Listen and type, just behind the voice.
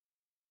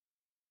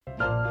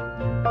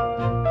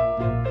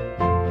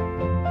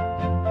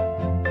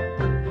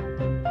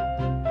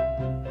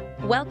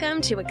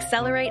Welcome to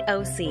Accelerate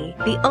OC,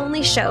 the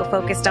only show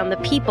focused on the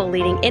people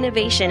leading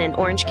innovation in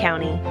Orange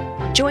County.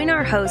 Join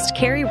our host,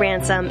 Kerry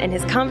Ransom, and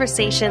his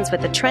conversations with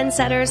the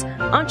trendsetters,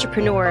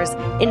 entrepreneurs,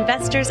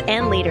 investors,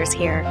 and leaders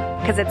here,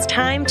 because it's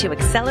time to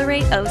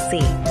Accelerate OC.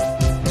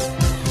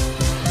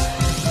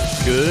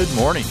 Good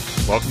morning.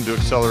 Welcome to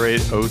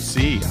Accelerate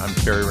OC. I'm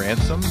Kerry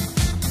Ransom,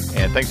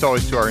 and thanks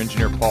always to our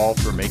engineer, Paul,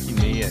 for making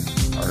me and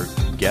our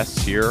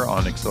guests here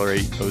on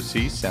Accelerate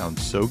OC sound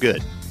so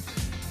good.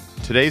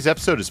 Today's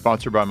episode is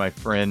sponsored by my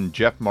friend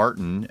Jeff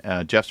Martin.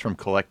 Jeff's from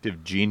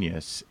Collective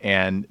Genius,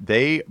 and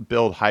they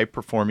build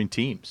high-performing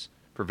teams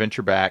for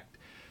venture-backed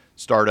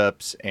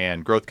startups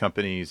and growth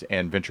companies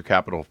and venture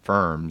capital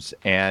firms.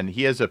 And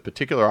he has a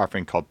particular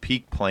offering called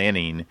Peak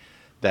Planning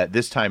that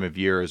this time of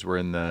year, as we're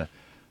in the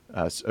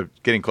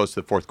getting close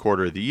to the fourth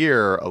quarter of the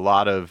year, a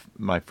lot of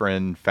my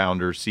friend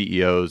founders,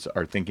 CEOs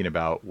are thinking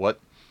about what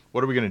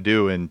are we going to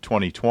do in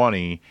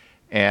 2020.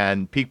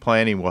 And Peak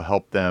Planning will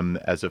help them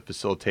as a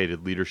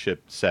facilitated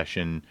leadership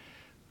session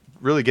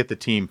really get the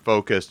team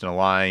focused and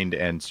aligned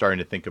and starting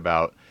to think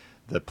about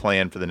the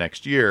plan for the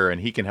next year.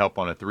 And he can help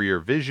on a 3-year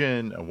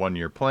vision, a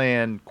 1-year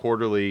plan,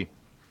 quarterly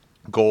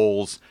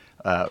goals,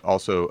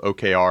 also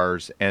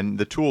OKRs, and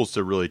the tools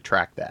to really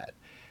track that.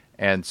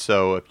 And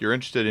so if you're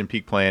interested in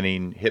Peak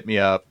Planning, hit me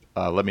up,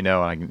 let me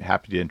know, and I'm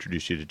happy to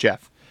introduce you to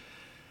Jeff.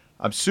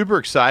 I'm super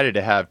excited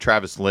to have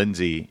Travis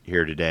Lindsay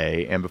here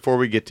today. And before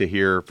we get to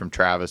hear from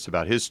Travis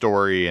about his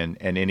story and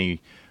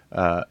any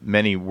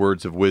many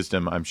words of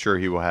wisdom I'm sure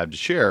he will have to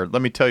share,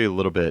 let me tell you a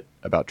little bit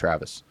about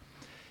Travis.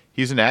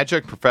 He's an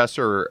adjunct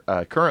professor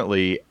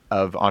currently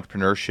of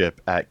entrepreneurship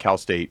at Cal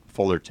State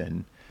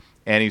Fullerton,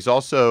 and he's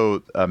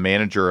also a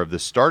manager of the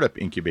startup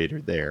incubator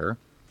there.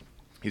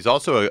 He's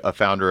also a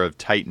founder of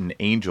Titan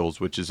Angels,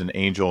 which is an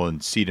angel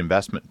and seed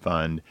investment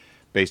fund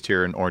based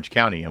here in Orange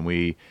County, and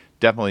we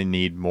definitely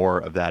need more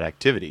of that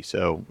activity.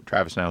 So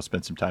Travis and I will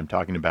spend some time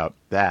talking about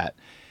that.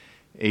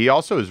 He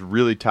also is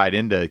really tied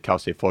into Cal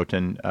State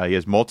Fullerton. He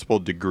has multiple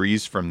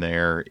degrees from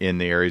there in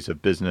the areas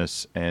of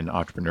business and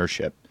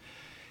entrepreneurship.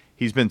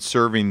 He's been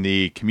serving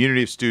the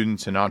community of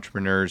students and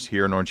entrepreneurs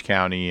here in Orange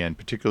County and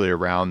particularly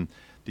around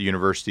the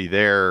university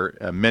there,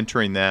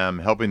 mentoring them,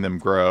 helping them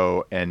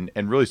grow, and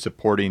really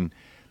supporting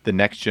the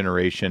next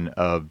generation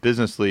of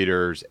business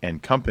leaders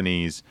and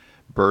companies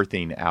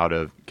birthing out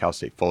of Cal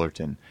State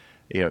Fullerton.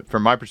 You know,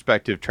 from my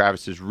perspective,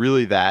 Travis is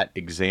really that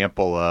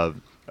example of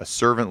a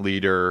servant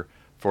leader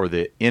for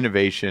the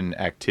innovation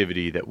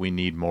activity that we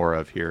need more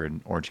of here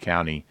in Orange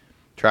County.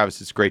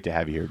 Travis, it's great to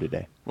have you here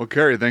today. Well,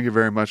 Kerry, thank you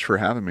very much for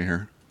having me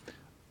here.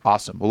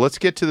 Awesome. Well, let's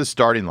get to the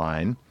starting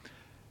line.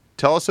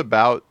 Tell us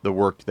about the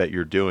work that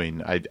you're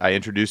doing. I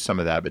introduced some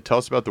of that, but tell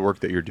us about the work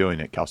that you're doing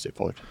at Cal State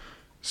Fullerton.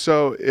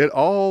 So it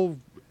all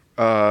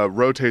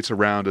rotates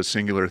around a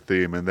singular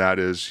theme, and that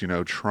is,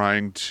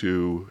 trying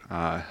to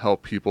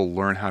help people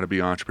learn how to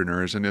be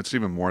entrepreneurs. And it's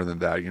even more than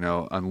that,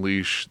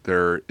 unleash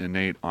their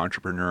innate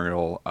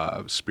entrepreneurial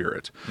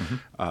spirit.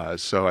 Mm-hmm.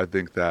 So I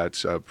think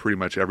that pretty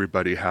much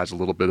everybody has a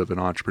little bit of an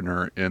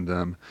entrepreneur in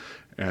them.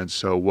 And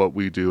so what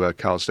we do at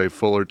Cal State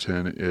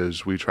Fullerton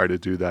is we try to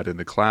do that in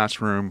the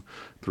classroom,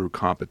 through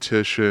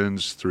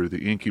competitions, through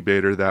the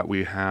incubator that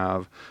we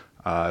have,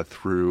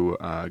 through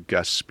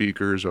guest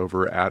speakers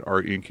over at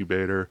our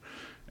incubator,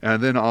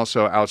 and then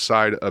also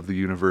outside of the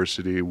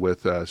university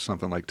with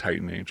something like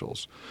Titan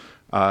Angels.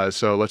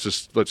 So let's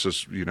just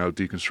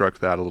deconstruct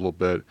that a little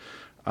bit.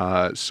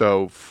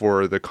 So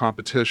for the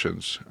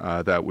competitions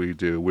that we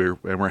do,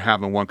 we're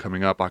having one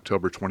coming up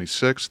October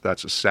 26th.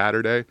 That's a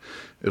Saturday.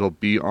 It'll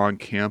be on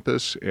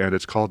campus, and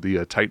it's called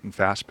the Titan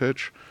Fast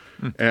Pitch.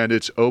 And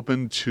it's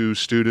open to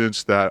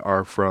students that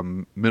are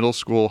from middle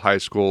school, high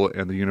school,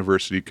 and the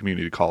university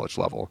community college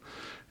level.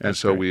 And that's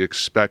so great. We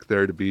expect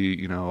there to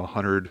be,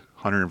 100,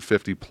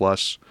 150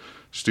 plus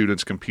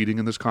students competing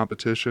in this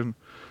competition.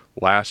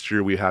 Last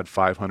year, we had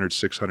 500,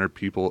 600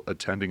 people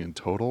attending in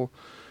total.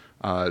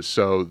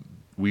 So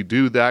we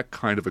do that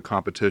kind of a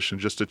competition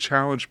just to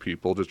challenge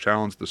people, to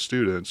challenge the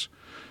students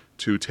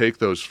to take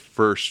those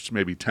first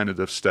maybe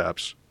tentative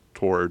steps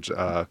towards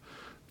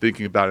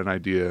thinking about an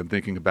idea and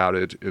thinking about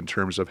it in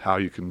terms of how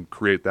you can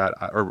create that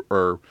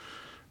or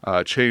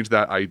change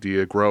that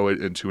idea, grow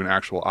it into an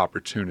actual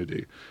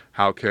opportunity.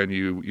 How can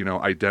you,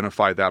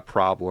 identify that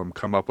problem,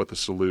 come up with a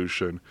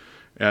solution,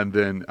 and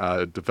then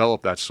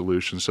develop that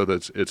solution so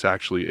that it's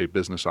actually a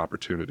business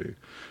opportunity.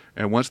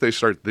 And once they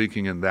start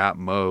thinking in that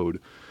mode,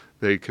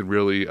 they can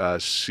really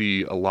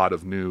see a lot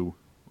of new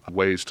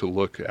ways to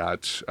look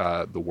at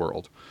the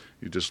world.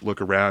 You just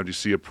look around, you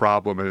see a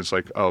problem, and it's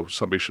like, oh,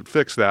 somebody should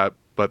fix that.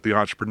 But the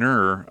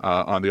entrepreneur,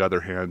 on the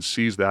other hand,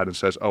 sees that and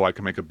says, oh, I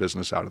can make a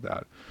business out of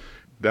that.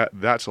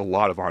 That's a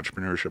lot of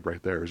entrepreneurship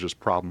right there, is just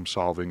problem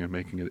solving and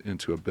making it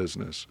into a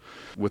business.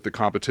 With the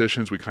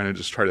competitions, we kind of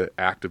just try to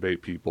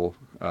activate people,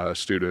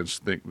 students,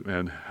 think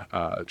and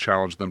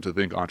challenge them to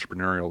think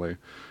entrepreneurially.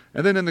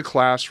 And then in the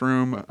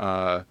classroom,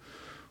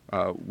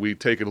 we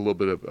take it a little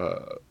bit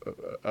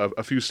of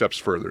a few steps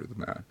further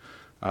than that.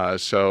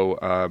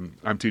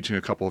 I'm teaching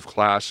a couple of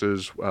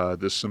classes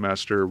this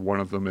semester. One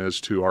of them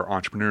is to our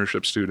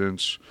entrepreneurship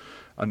students.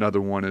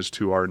 Another one is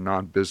to our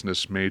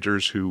non-business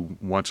majors who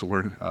want to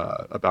learn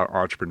about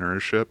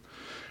entrepreneurship.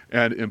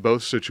 And in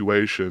both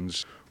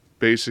situations,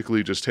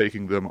 basically just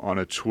taking them on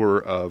a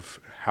tour of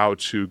how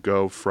to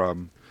go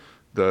from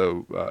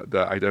the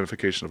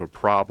identification of a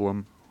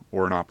problem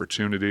or an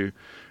opportunity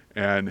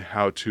and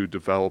how to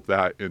develop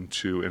that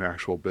into an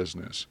actual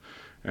business.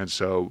 And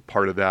so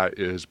part of that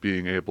is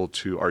being able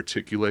to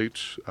articulate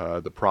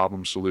the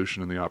problem,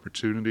 solution, and the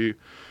opportunity.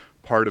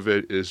 Part of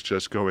it is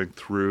just going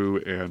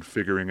through and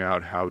figuring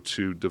out how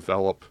to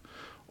develop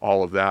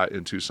all of that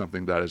into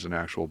something that is an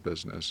actual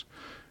business.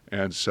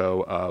 And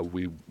so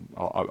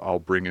I'll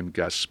bring in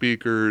guest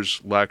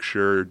speakers,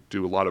 lecture,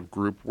 do a lot of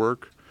group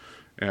work.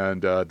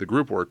 And the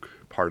group work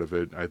part of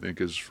it, I think,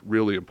 is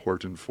really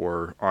important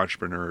for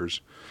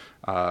entrepreneurs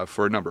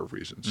for a number of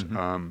reasons.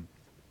 Mm-hmm.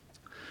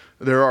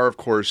 There are, of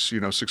course,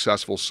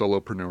 successful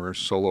solopreneurs,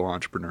 solo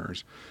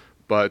entrepreneurs.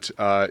 But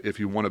if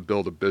you want to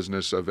build a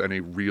business of any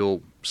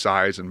real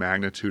size and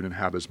magnitude and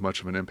have as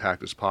much of an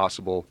impact as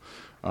possible,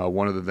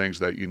 one of the things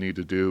that you need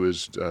to do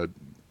is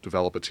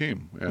develop a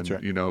team and, That's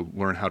right.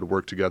 Learn how to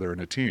work together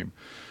in a team.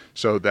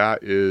 So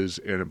that is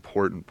an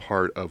important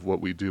part of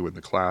what we do in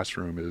the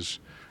classroom is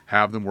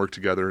have them work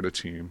together in a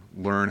team,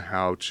 learn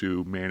how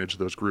to manage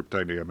those group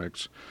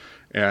dynamics,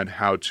 and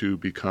how to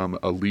become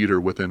a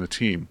leader within a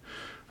team.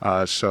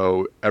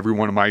 So every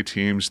one of my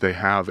teams, they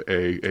have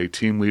a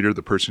team leader,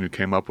 the person who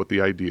came up with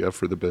the idea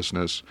for the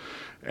business.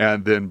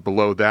 And then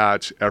below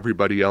that,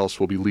 everybody else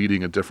will be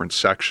leading a different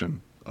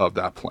section of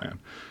that plan.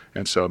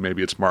 And so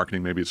maybe it's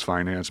marketing, maybe it's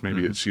finance,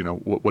 maybe it's,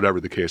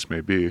 whatever the case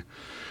may be.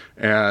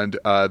 And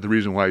the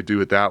reason why I do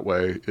it that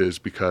way is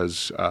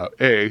because,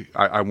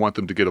 I want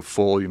them to get a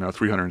full,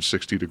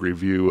 360-degree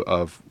view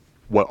of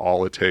what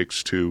all it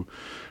takes to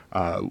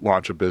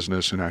launch a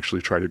business and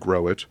actually try to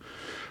grow it.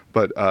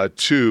 But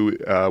two,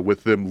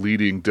 with them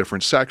leading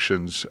different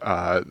sections,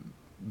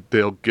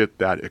 they'll get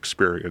that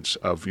experience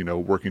of,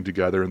 working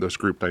together in those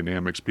group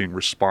dynamics, being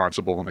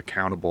responsible and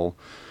accountable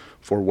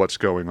for what's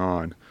going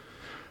on.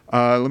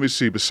 Let me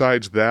see.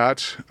 Besides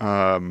that,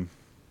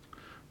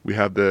 we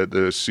have the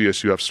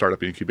CSUF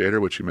Startup Incubator,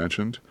 which you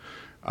mentioned.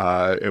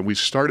 And we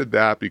started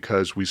that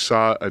because we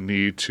saw a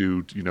need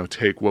to,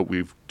 take what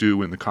we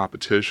do in the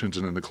competitions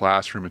and in the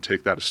classroom and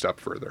take that a step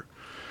further.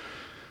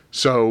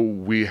 So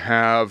we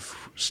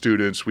have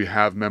students, we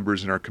have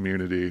members in our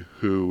community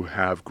who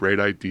have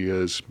great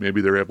ideas. Maybe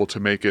they're able to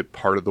make it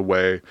part of the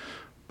way,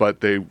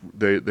 but they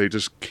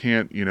just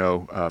can't,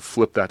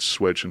 flip that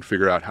switch and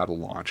figure out how to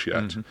launch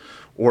yet. Mm-hmm.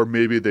 Or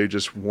maybe they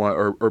just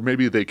want, or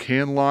maybe they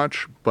can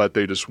launch, but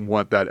they just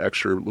want that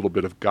extra little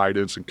bit of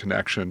guidance and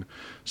connection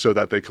so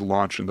that they can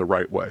launch in the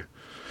right way.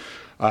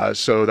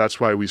 So that's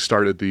why we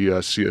started the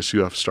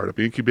CSUF Startup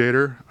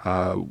Incubator.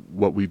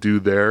 What we do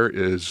there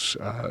is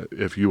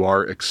if you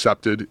are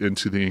accepted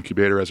into the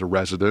incubator as a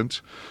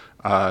resident,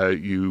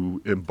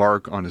 you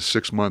embark on a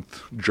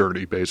 6-month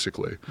journey,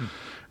 basically.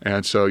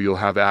 And so you'll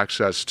have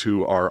access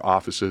to our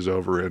offices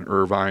over in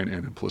Irvine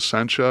and in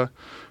Placentia.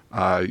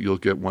 You'll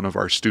get one of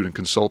our student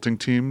consulting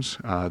teams.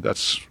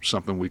 That's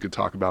something we could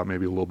talk about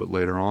maybe a little bit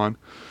later on.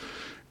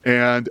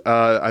 And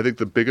I think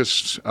the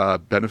biggest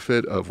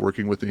benefit of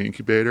working with the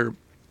incubator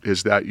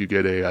is that you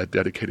get a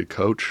dedicated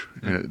coach.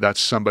 And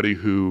that's somebody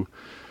who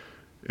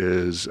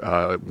is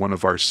one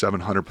of our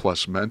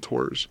 700-plus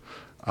mentors.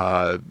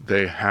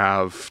 They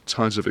have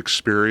tons of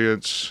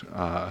experience,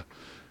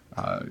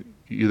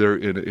 either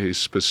in a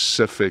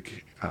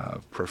specific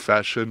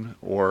profession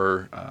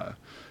or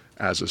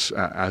as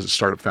a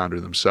startup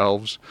founder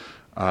themselves.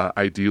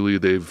 Ideally,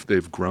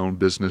 they've grown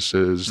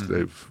businesses. Mm-hmm.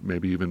 They've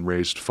maybe even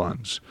raised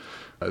funds.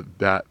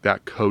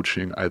 That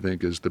coaching, I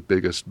think, is the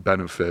biggest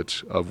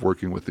benefit of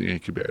working with the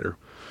incubator.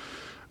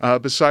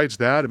 Besides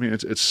that, I mean,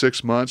 it's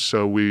 6 months,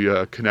 so we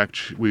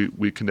connect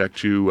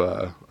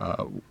you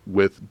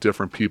with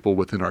different people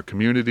within our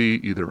community,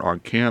 either on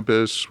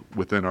campus,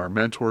 within our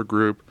mentor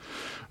group,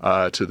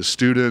 to the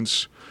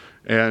students,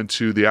 and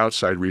to the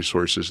outside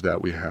resources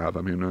that we have.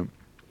 I mean,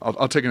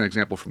 I'll take an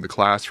example from the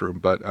classroom,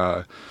 but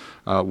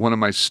one of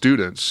my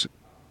students,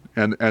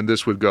 and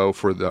this would go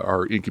for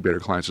our incubator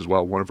clients as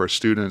well. One of our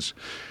students,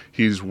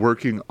 he's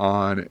working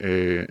on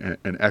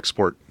an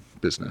export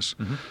business.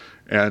 Mm-hmm.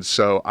 And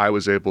so I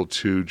was able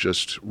to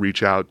just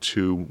reach out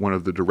to one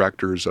of the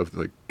directors of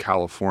the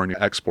California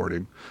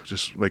exporting,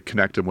 just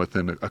connect him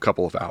within a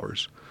couple of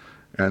hours.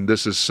 And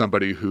this is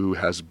somebody who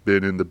has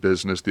been in the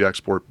business, the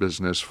export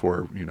business,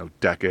 for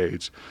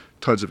decades,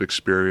 tons of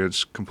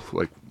experience,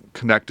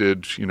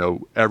 connected,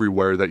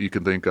 everywhere that you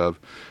can think of.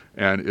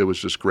 And it was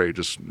just great,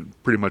 just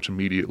pretty much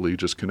immediately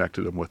just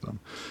connected them with them.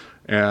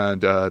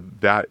 And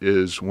that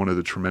is one of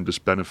the tremendous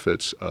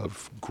benefits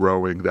of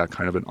growing that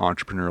kind of an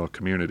entrepreneurial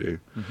community.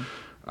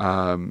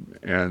 Mm-hmm.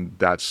 And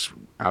that's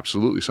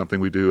absolutely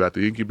something we do at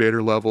the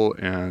incubator level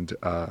and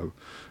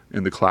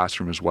in the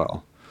classroom as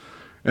well.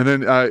 And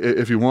then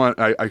if you want,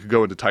 I could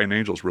go into Titan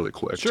Angels really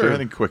quick. Sure, too. I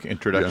think a quick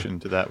introduction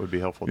to that would be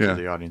helpful to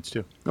the audience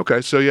too.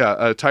 Okay,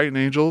 so Titan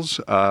Angels,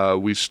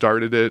 we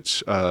started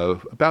it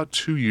about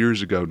 2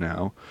 years ago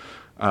now.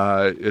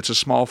 It's a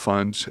small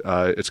fund.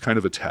 It's kind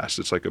of a test.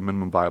 It's like a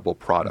minimum viable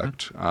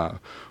product.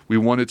 We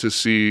wanted to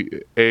see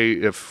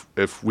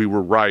if we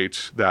were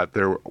right that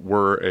there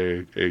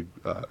were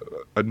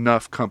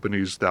enough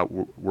companies that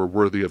were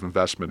worthy of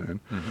investment in,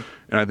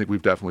 and I think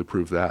we've definitely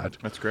proved that.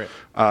 That's great.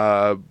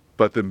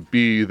 But then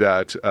B,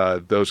 that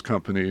those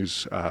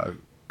companies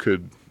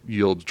could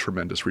yield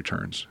tremendous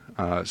returns.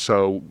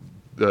 So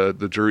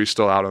the jury's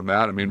still out on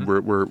that. I mean,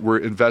 we're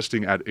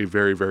investing at a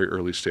very, very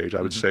early stage.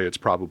 I would say it's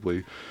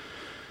probably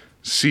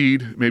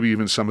seed, maybe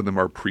even some of them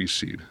are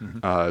pre-seed.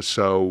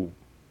 So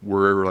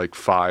we're like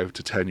 5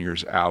 to 10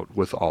 years out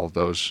with all of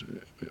those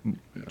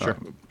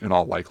in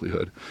all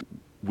likelihood.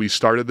 We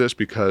started this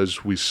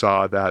because we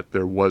saw that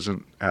there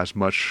wasn't as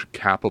much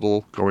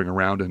capital going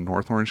around in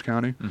North Orange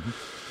County.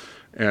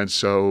 And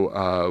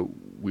so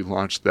we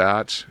launched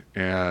that,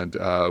 and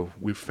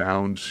we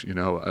found,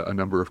 a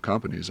number of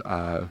companies.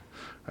 I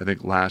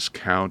think last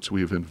count,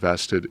 we've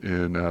invested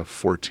in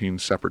 14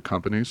 separate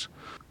companies,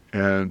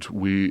 and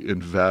we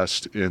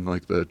invest in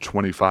like the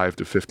 25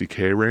 to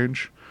 50K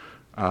range.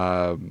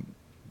 And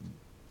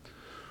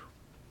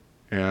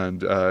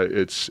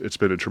it's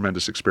been a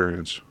tremendous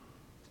experience.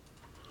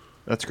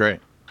 That's great.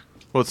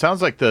 Well, it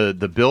sounds like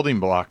the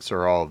building blocks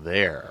are all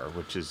there,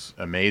 which is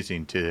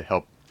amazing to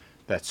help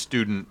that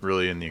student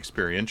really in the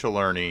experiential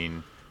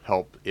learning,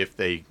 help if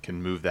they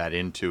can move that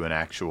into an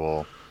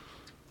actual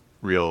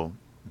real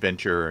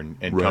venture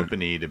and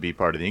company to be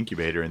part of the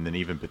incubator, and then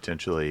even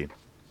potentially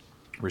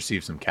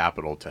receive some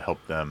capital to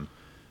help them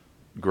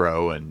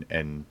grow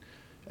and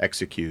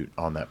execute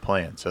on that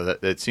plan. So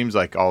that seems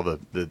like all the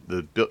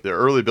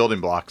early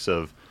building blocks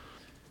of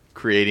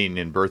creating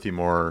and birthing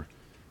more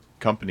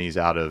companies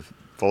out of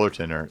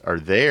Fullerton are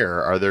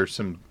there. Are there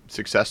some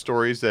success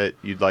stories that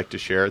you'd like to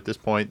share at this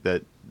point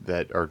that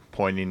are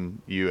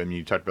pointing you? I mean,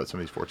 you talked about some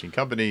of these 14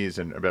 companies,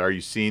 but are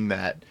you seeing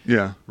that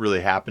really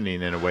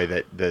happening in a way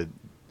that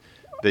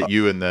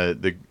you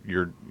and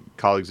your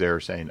colleagues there are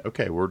saying,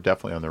 okay, we're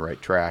definitely on the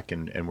right track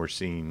and we're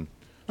seeing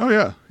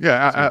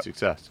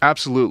success?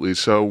 Absolutely.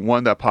 So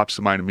one that pops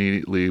to mind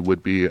immediately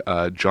would be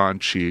John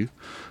Chi.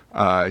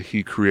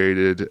 He's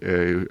created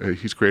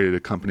a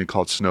company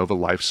called Sonova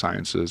Life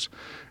Sciences.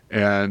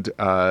 And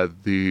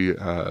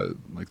the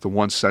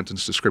one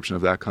sentence description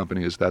of that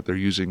company is that they're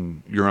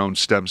using your own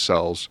stem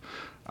cells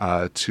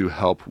to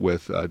help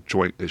with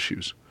joint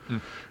issues.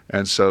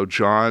 And so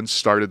John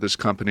started this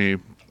company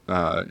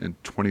in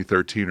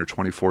 2013 or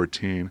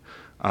 2014.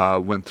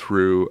 Went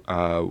through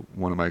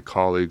one of my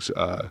colleagues,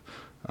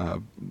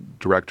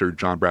 director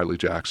John Bradley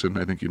Jackson.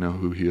 I think you know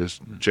who he is,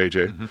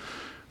 JJ.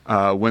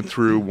 Went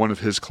through one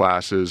of his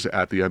classes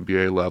at the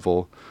MBA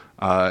level.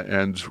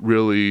 And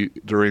really,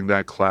 during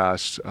that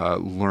class,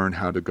 learn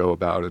how to go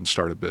about and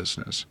start a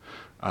business.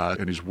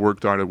 And he's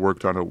worked on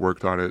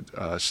it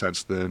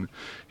since then.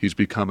 He's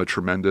become a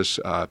tremendous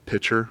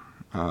pitcher,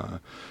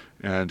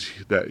 and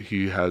that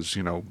he has,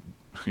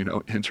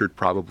 entered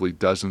probably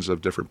dozens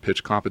of different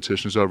pitch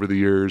competitions over the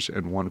years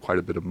and won quite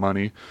a bit of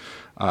money.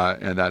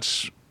 And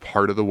that's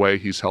part of the way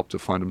he's helped to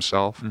fund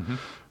himself.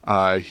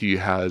 He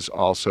has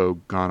also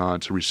gone on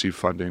to receive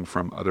funding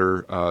from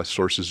other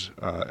sources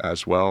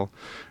as well.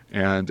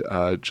 And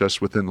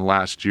just within the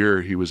last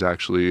year, he was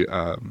actually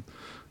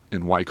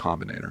in Y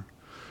Combinator.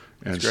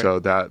 And so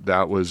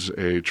that was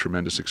a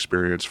tremendous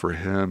experience for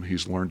him.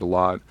 He's learned a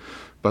lot.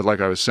 But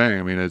like I was saying,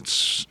 I mean,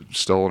 it's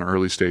still an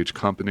early stage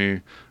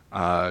company.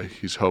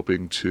 He's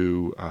hoping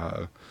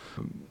to,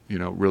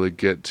 really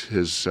get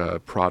his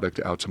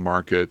product out to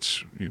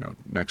market,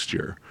 next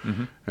year.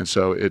 And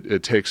so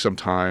it takes some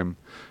time.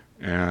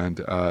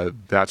 And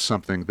that's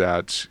something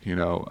that,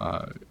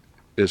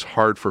 is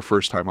hard for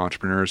first-time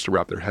entrepreneurs to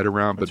wrap their head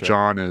around, but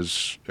John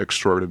is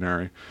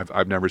extraordinary.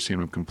 I've never seen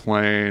him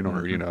complain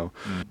or,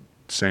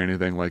 say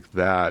anything like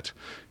that.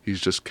 He's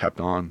just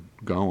kept on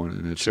going,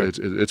 and it's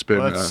been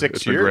that's 6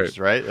 it's been years,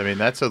 great. right? I mean,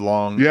 that's a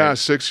long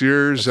 6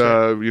 years.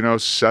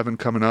 7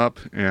 coming up,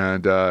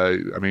 and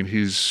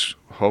he's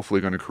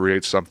hopefully going to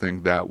create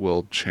something that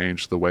will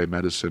change the way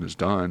medicine is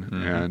done,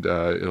 and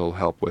it'll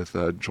help with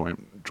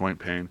joint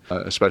pain,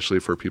 especially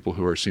for people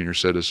who are senior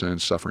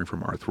citizens suffering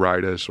from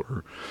arthritis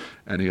or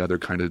any other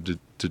kind of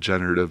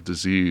degenerative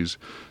disease.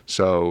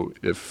 So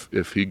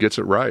if he gets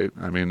it right,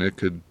 I mean, it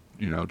could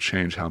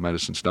change how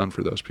medicine's done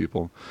for those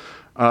people.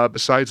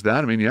 Besides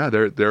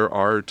that, there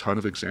are a ton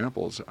of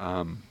examples.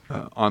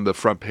 On the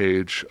front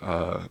page,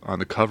 on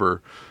the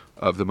cover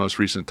of the most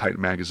recent Titan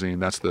magazine,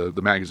 that's the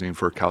magazine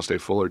for Cal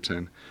State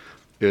Fullerton,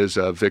 is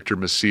Victor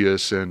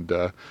Macias and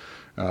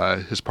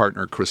his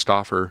partner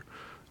Christopher,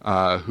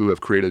 who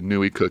have created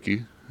Nui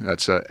Cookie.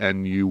 That's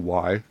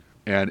N-U-Y,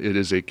 and it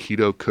is a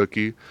keto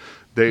cookie.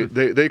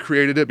 They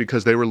created it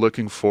because they were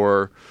looking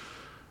for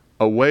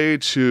a way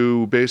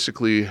to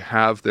basically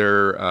have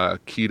their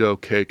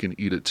keto cake and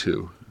eat it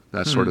too.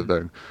 that sort of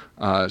thing.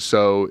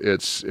 So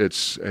it's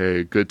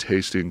a good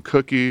tasting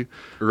cookie.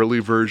 Early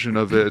version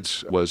of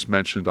it was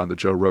mentioned on the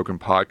Joe Rogan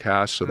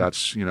podcast. So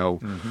that's,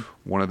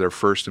 one of their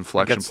first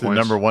inflection That's points. the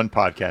number one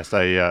podcast.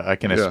 I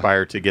can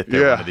aspire to get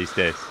there one of these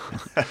days.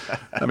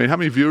 I mean, how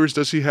many viewers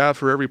does he have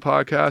for every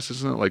podcast?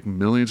 Isn't it like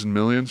millions and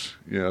millions?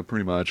 Yeah,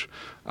 pretty much.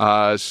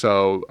 But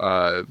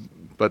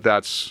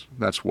that's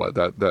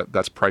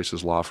that's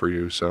Price's Law for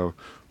you. So,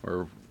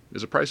 or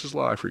is it Price's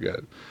Law? I forget.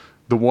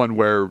 The one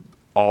where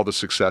all the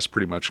success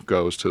pretty much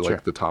goes to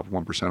like the top 1%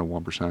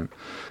 of 1%.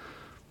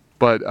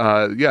 But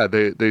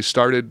they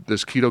started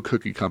this keto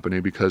cookie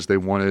company because they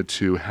wanted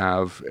to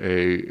have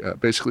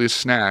basically a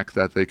snack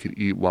that they could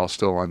eat while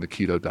still on the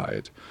keto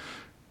diet.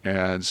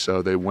 And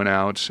so they went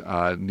out.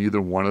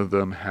 Neither one of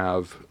them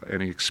have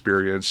any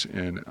experience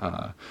in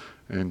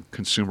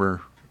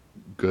consumer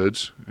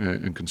goods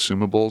and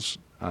consumables.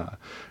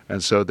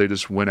 And so they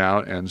just went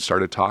out and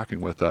started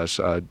talking with us.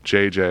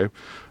 JJ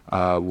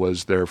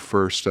was their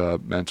first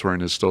mentor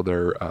and is still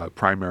their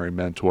primary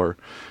mentor.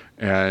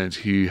 And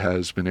he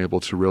has been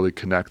able to really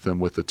connect them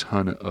with a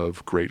ton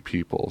of great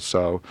people.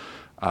 So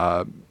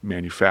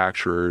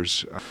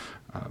manufacturers,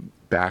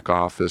 back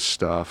office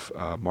stuff,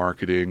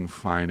 marketing,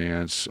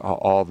 finance,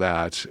 all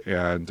that.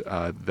 And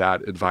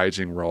that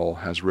advising role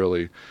has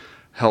really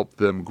helped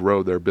them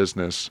grow their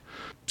business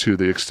to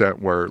the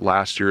extent where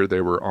last year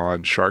they were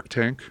on Shark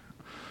Tank.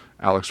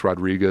 Alex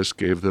Rodriguez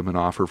gave them an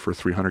offer for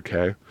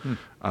 $300K.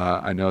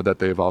 I know that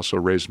they've also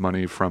raised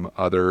money from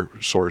other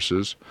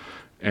sources.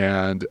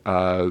 And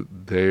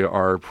they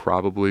are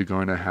probably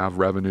going to have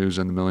revenues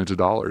in the millions of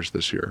dollars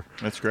this year.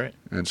 That's great.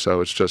 And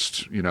so it's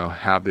just,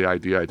 have the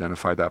idea,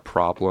 identify that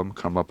problem,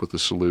 come up with a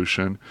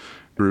solution.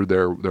 Through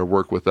their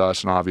work with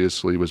us, and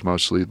obviously it was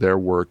mostly their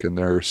work and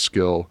their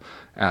skill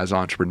as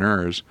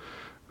entrepreneurs,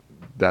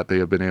 that they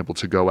have been able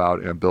to go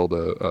out and build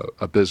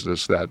a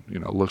business that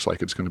looks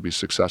like it's going to be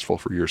successful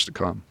for years to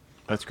come.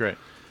 That's great.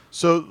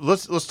 So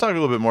let's talk a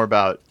little bit more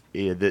about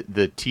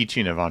the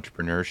teaching of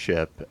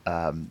entrepreneurship.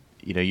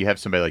 You have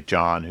somebody like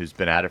John who's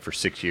been at it for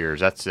 6 years.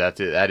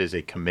 That is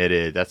a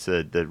committed. That's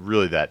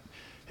really that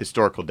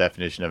historical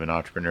definition of an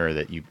entrepreneur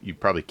that you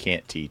probably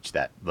can't teach,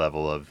 that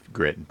level of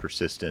grit and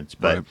persistence.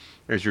 But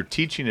as you're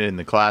teaching it in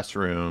the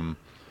classroom,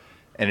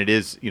 and it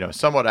is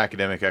somewhat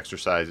academic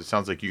exercise, it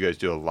sounds like you guys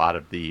do a lot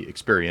of the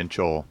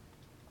experiential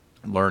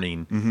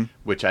learning,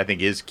 which I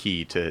think is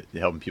key to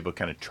helping people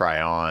kind of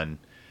try on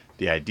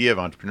the idea of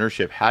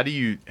entrepreneurship. How do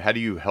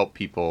you help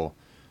people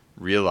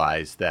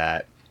realize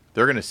that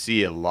they're going to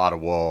see a lot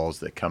of walls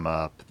that come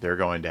up? They're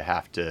going to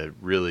have to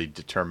really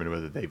determine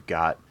whether they've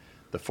got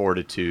the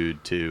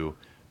fortitude to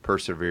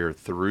persevere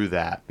through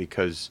that,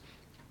 because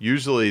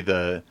usually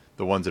the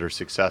ones that are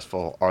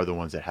successful are the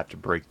ones that have to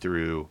break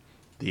through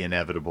the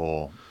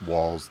inevitable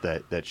walls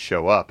that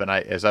show up. And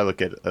as I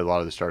look at a lot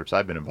of the startups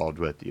I've been involved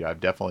with, I've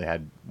definitely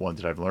had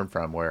ones that I've learned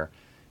from where,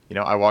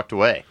 I walked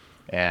away,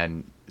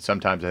 and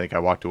sometimes I think I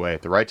walked away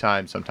at the right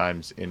time.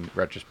 Sometimes in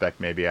retrospect,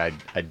 maybe I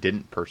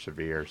didn't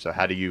persevere. So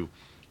how do you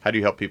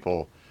help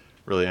people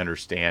really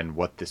understand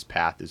what this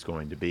path is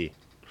going to be?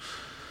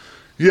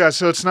 Yeah,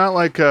 so it's not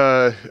like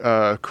a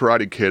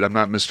Karate Kid. I'm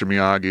not Mr.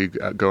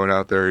 Miyagi going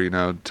out there,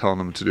 telling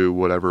them to do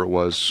whatever it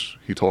was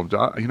he told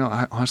them to.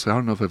 I honestly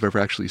don't know if I've ever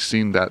actually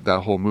seen that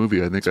whole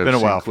movie. I think I've been a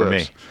seen while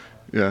clips. For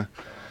me. Yeah.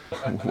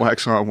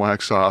 Wax on,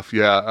 wax off.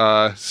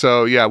 Yeah.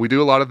 So we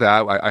do a lot of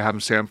that. I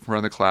have Sam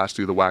run the class,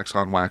 do the wax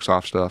on, wax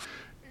off stuff.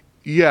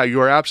 Yeah, you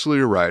are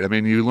absolutely right. I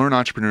mean, you learn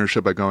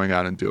entrepreneurship by going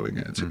out and doing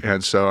it.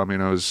 And so,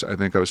 I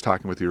think I was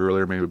talking with you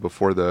earlier, maybe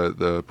before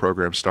the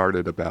program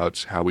started,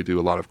 about how we do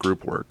a lot of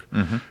group work.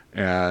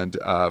 And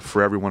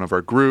for every one of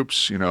our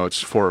groups, it's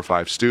 4 or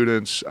 5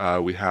 students.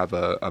 We have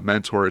a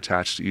mentor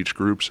attached to each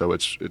group, so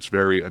it's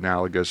very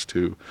analogous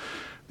to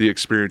the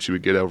experience you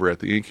would get over at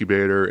the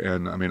incubator.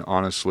 And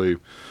honestly,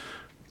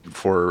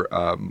 for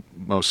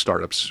most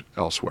startups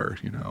elsewhere,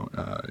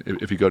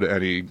 if you go to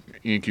any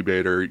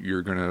incubator,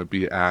 you're going to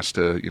be asked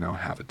to,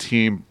 have a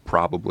team.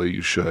 Probably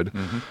you should.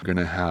 You're going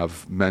to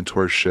have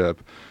mentorship,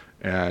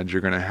 and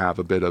you're going to have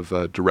a bit of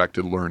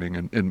directed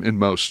learning in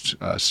most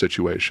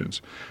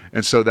situations.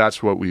 And so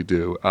that's what we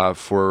do.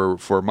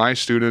 For my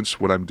students,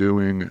 what I'm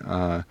doing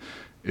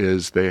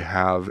is they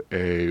have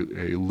a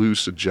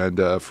loose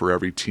agenda for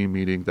every team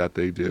meeting that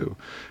they do.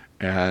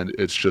 And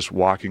it's just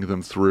walking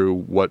them through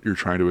what you're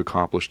trying to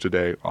accomplish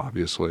today,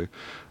 obviously.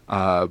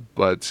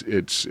 But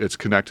it's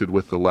connected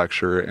with the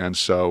lecture. And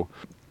so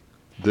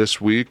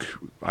this week,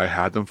 I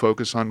had them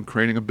focus on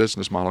creating a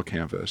business model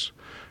canvas.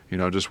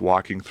 Just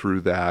walking through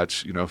that,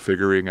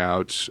 figuring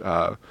out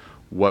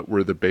what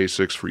were the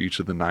basics for each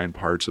of the 9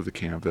 parts of the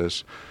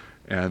canvas,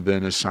 and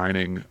then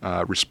assigning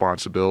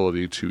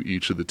responsibility to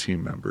each of the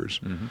team members.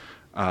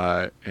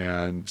 I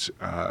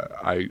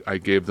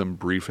gave them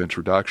brief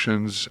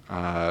introductions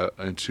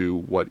into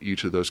what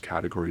each of those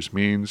categories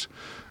means.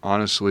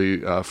 Honestly,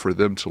 for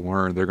them to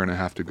learn, they're going to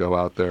have to go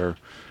out there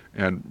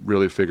and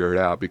really figure it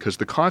out, because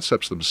the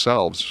concepts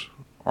themselves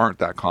aren't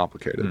that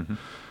complicated.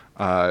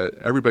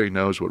 Everybody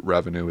knows what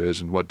revenue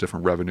is and what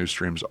different revenue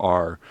streams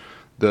are,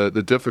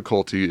 The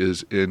difficulty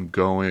is in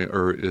going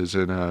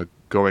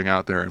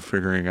out there and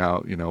figuring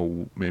out,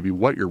 maybe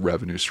what your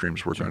revenue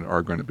streams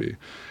are going to be.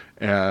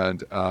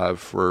 And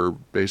for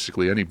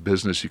basically any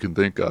business you can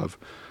think of,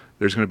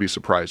 there's going to be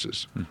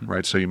surprises,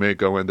 right? So you may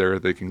go in there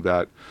thinking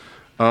that,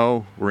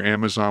 oh, we're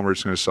Amazon, we're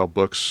just going to sell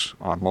books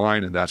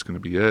online and that's going to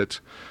be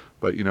it.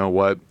 But you know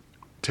what?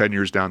 10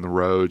 years down the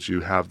road, you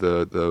have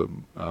the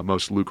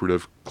most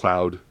lucrative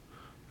cloud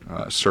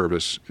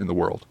service in the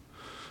world.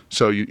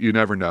 So you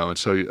never know. And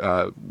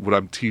so what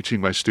I'm teaching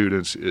my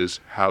students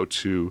is how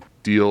to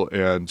deal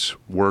and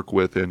work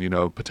with and,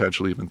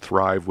 potentially even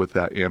thrive with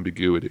that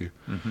ambiguity.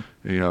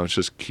 It's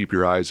just keep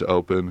your eyes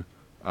open.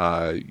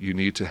 You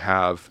need to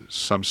have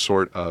some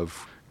sort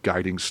of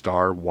guiding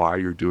star why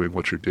you're doing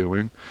what you're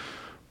doing,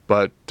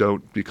 but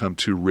don't become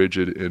too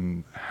rigid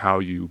in how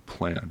you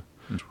plan.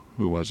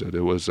 Who was it?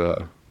 It was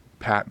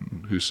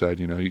Patton who said,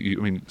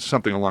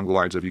 something along the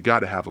lines of you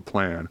got to have a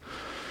plan,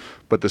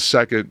 but the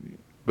second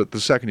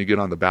you get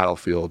on the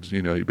battlefield,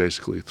 you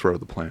basically throw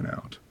the plan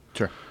out.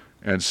 Sure.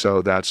 And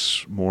so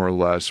that's more or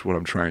less what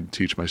I'm trying to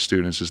teach my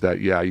students is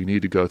that, you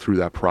need to go through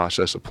that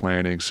process of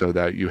planning so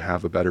that you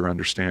have a better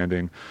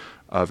understanding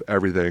of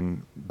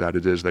everything that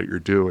it is that you're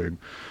doing.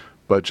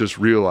 But just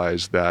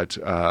realize that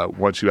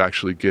once you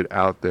actually get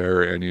out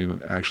there and you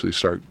actually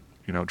start,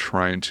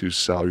 trying to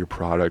sell your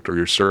product or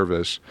your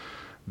service,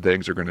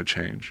 things are going to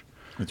change.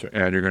 That's right.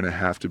 And you're going to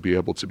have to be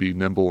able to be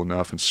nimble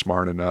enough and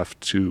smart enough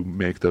to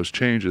make those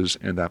changes.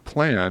 And that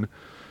plan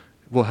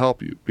will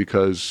help you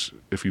because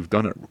if you've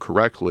done it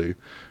correctly,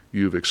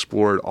 you've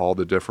explored all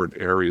the different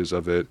areas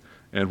of it.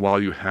 And while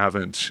you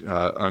haven't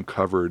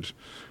uncovered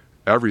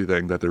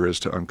everything that there is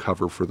to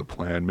uncover for the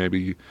plan,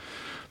 maybe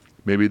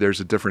there's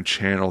a different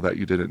channel that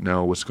you didn't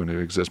know was going to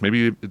exist.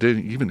 Maybe it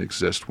didn't even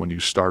exist when you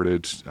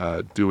started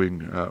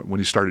when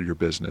you started your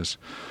business.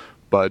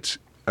 But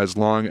as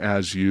long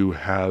as you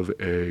have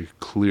a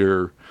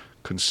clear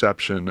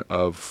conception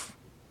of,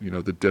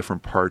 the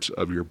different parts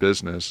of your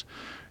business,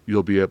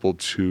 you'll be able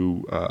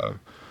to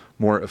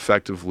more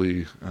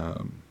effectively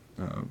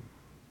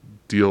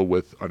deal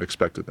with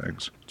unexpected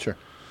things. Sure.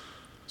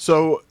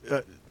 So,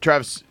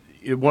 Travis,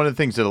 one of the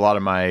things that a lot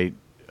of my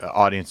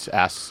audience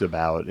asks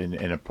about, and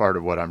a part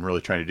of what I'm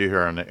really trying to do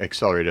here on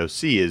Accelerate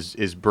OC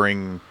is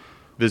bring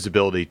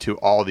visibility to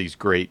all these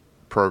great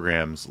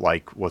programs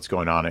like what's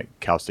going on at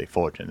Cal State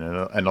Fullerton.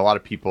 And a lot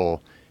of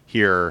people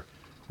here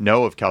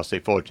know of Cal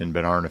State Fullerton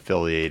but aren't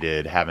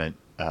affiliated, haven't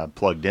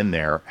plugged in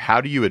there.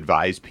 How do you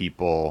advise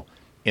people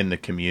in the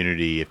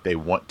community if they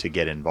want to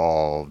get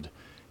involved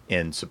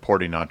in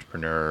supporting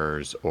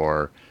entrepreneurs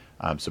or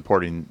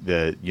supporting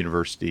the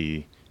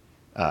university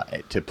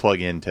to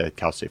plug into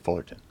Cal State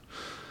Fullerton?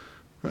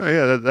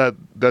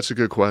 That's a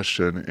good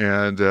question,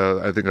 and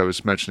I think I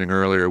was mentioning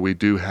earlier we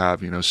do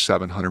have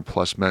 700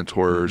 plus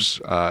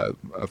mentors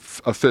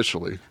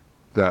officially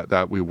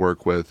that we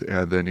work with,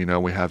 and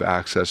then we have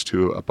access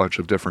to a bunch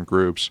of different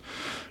groups.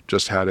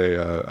 Just had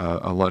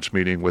a lunch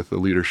meeting with the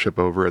leadership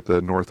over at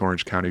the North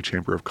Orange County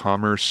Chamber of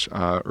Commerce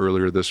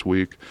earlier this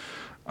week.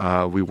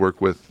 We work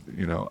with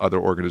other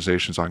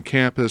organizations on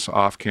campus,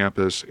 off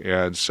campus,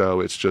 and so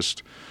it's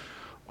just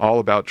all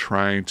about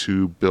trying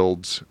to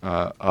build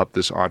up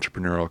this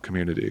entrepreneurial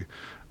community.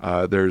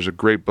 There's a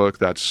great book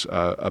that's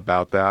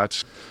about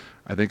that.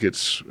 I think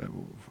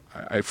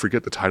I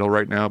forget the title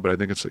right now, but I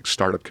think it's like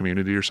Startup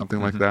Community or something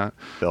like that.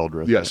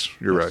 Feldrith. Yes,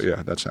 you're right.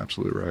 Yeah, that's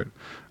absolutely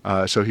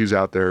right. So he's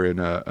out there in,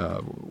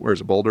 where's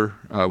it, Boulder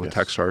with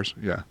Techstars.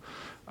 Yeah.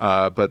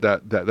 But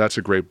that's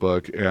a great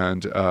book.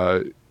 And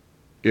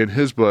in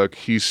his book,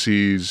 he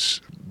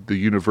sees the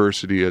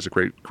university as a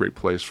great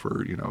place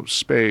for,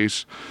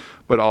 space,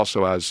 but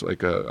also as like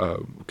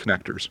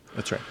connectors.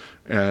 That's right.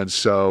 And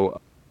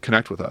so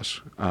connect with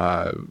us.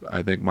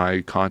 I think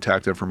my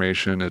contact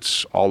information,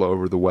 it's all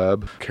over the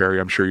web. Carrie,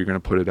 I'm sure you're going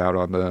to put it out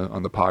on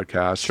the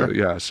podcast.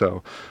 Sure.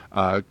 So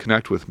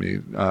connect with me.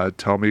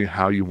 Tell me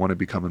how you want to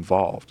become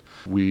involved.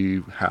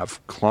 We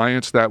have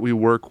clients that we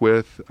work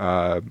with,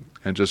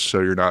 and just so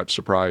you're not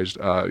surprised,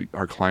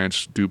 our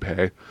clients do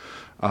pay.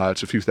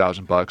 It's a few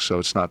 $1,000, so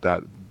it's not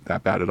that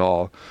bad at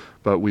all.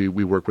 But we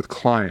work with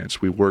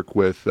clients. We work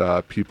with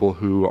people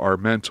who are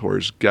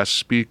mentors, guest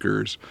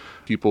speakers,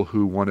 people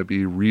who want to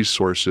be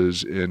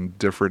resources in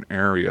different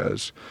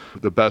areas.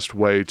 The best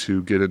way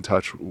to get in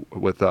touch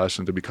with us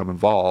and to become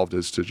involved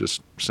is to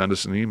just send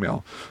us an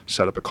email,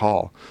 set up a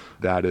call.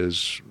 That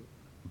is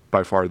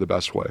by far the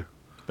best way.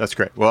 That's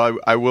great. Well,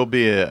 I will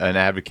be an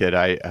advocate.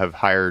 I have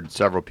hired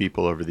several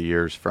people over the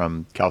years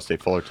from Cal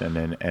State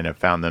Fullerton and have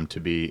found them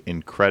to be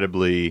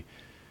incredibly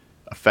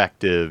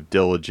effective,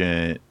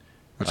 diligent,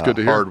 that's good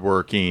to hear.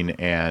 Hardworking,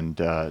 and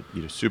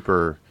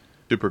super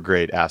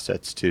great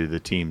assets to the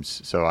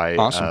teams. So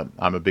Awesome.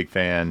 I'm a big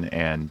fan,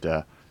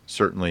 and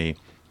certainly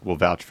will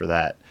vouch for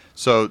that.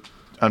 So,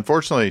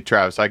 unfortunately,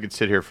 Travis, I could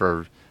sit here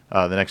for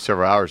the next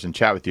several hours and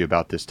chat with you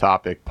about this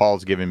topic.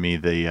 Paul's giving me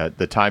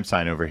the time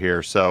sign over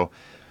here, so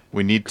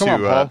we need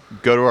to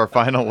go to our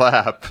final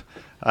lap.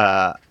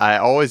 I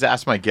always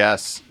ask my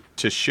guests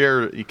to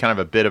share kind of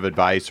a bit of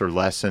advice or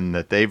lesson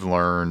that they've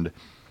learned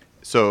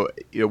So,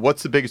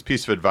 what's the biggest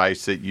piece of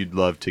advice that you'd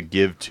love to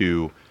give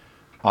to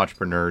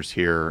entrepreneurs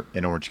here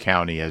in Orange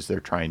County as they're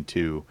trying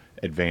to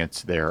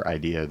advance their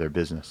idea, their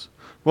business?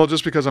 Well,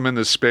 just because I'm in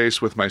this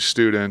space with my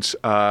students,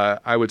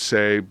 I would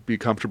say be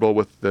comfortable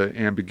with the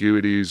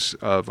ambiguities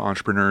of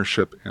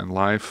entrepreneurship and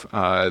life.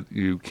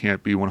 You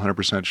can't be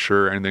 100%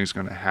 sure anything's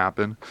going to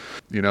happen.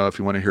 If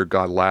you want to hear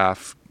God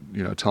laugh,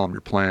 tell him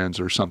your plans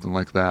or something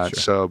like that.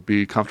 Sure. So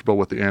be comfortable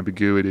with the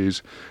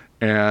ambiguities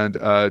and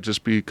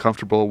just be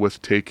comfortable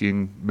with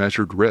taking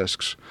measured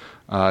risks.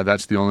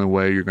 That's the only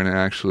way you're going to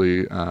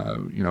actually,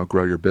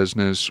 grow your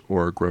business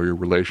or grow your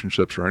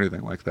relationships or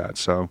anything like that.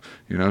 So,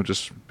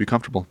 just be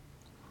comfortable.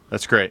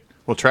 That's great.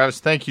 Well,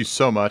 Travis, thank you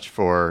so much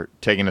for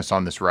taking us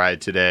on this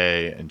ride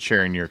today and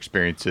sharing your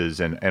experiences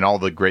and all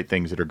the great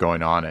things that are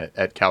going on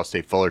at Cal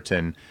State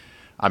Fullerton.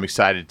 I'm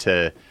excited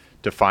to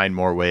find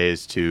more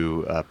ways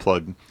to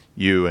plug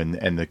you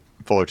and the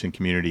Fullerton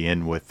community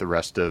in with the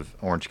rest of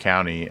Orange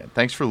County.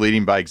 Thanks for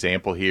leading by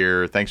example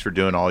here. Thanks for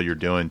doing all you're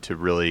doing to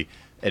really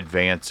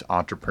advance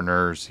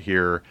entrepreneurs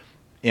here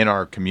in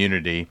our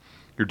community.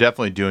 You're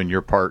definitely doing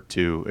your part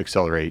to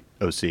accelerate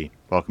OC.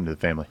 Welcome to the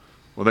family.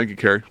 Well, thank you,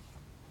 Kerry.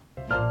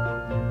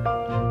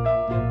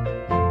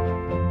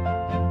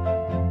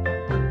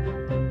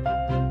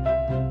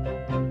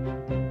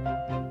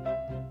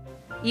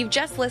 You've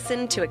just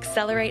listened to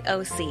Accelerate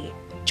OC.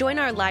 Join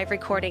our live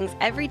recordings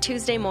every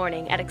Tuesday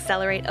morning at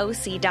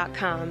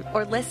accelerateoc.com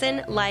or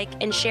listen, like,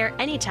 and share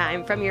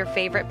anytime from your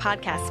favorite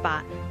podcast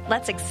spot.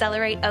 Let's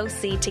accelerate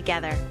OC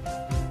together.